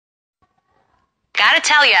gotta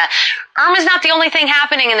tell you, Irma's not the only thing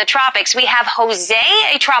happening in the tropics. We have Jose,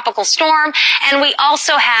 a tropical storm, and we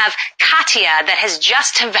also have Katia that has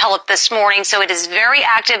just developed this morning, so it is very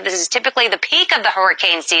active. This is typically the peak of the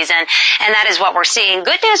hurricane season, and that is what we're seeing.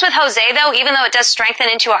 Good news with Jose, though, even though it does strengthen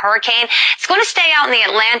into a hurricane, it's going to stay out in the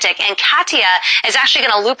Atlantic, and Katia is actually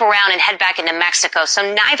going to loop around and head back into Mexico,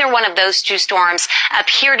 so neither one of those two storms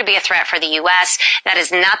appear to be a threat for the U.S. That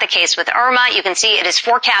is not the case with Irma. You can see it is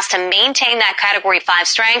forecast to maintain that Category 5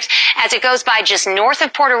 strength as it goes by just north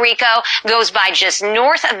of Puerto Rico, goes by just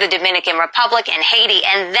north of the Dominican Republic and Haiti,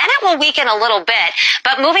 and then it will weaken a little bit.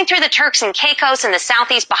 But moving through the Turks and Caicos and the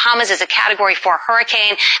southeast Bahamas is a Category 4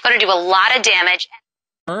 hurricane, going to do a lot of damage.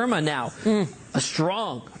 Irma now, a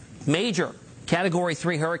strong, major Category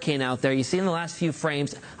 3 hurricane out there. You see in the last few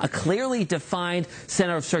frames a clearly defined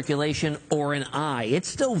center of circulation, or an eye. It's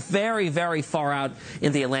still very, very far out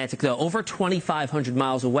in the Atlantic, though, over 2,500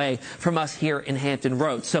 miles away from us here in Hampton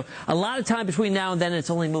Roads. So a lot of time between now and then. It's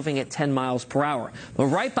only moving at 10 miles per hour. But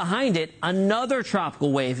right behind it, another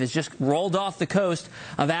tropical wave has just rolled off the coast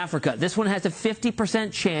of Africa. This one has a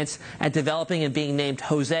 50% chance at developing and being named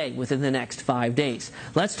Jose within the next 5 days.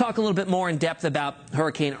 Let's talk a little bit more in depth about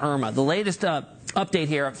Hurricane Irma. The latest update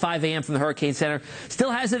here at 5 a.m. from the Hurricane Center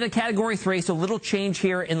still has it at Category 3, so little change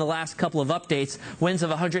here in the last couple of updates. Winds of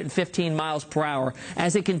 115 miles per hour.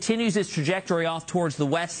 As it continues its trajectory off towards the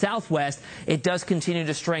west-southwest, it does continue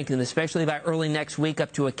to strengthen, especially by early next week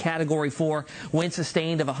up to a Category 4, wind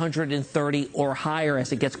sustained of 130 or higher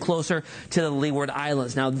as it gets closer to the Leeward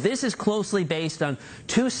Islands. Now, this is closely based on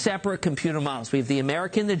two separate computer models. We have the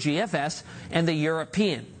American, the GFS, and the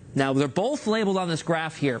European. Now, they're both labeled on this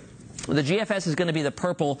graph here. The GFS is going to be the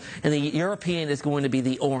purple, and the European is going to be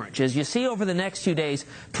the orange. As you see over the next few days,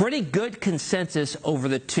 pretty good consensus over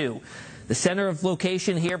the two. The center of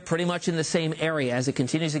location here pretty much in the same area. As it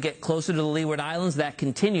continues to get closer to the Leeward Islands, that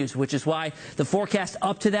continues, which is why the forecast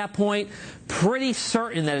up to that point, pretty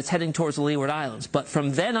certain that it's heading towards the Leeward Islands. But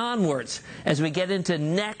from then onwards, as we get into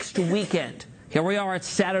next weekend, here we are at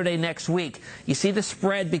Saturday next week, you see the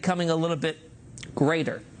spread becoming a little bit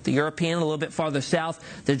greater. The European a little bit farther south.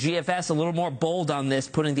 The GFS a little more bold on this,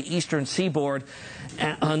 putting the eastern seaboard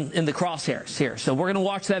in the crosshairs here. So we're going to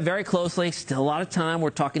watch that very closely. Still a lot of time. We're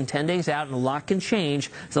talking 10 days out, and a lot can change.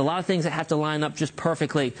 There's a lot of things that have to line up just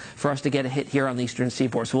perfectly for us to get a hit here on the eastern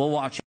seaboard. So we'll watch it.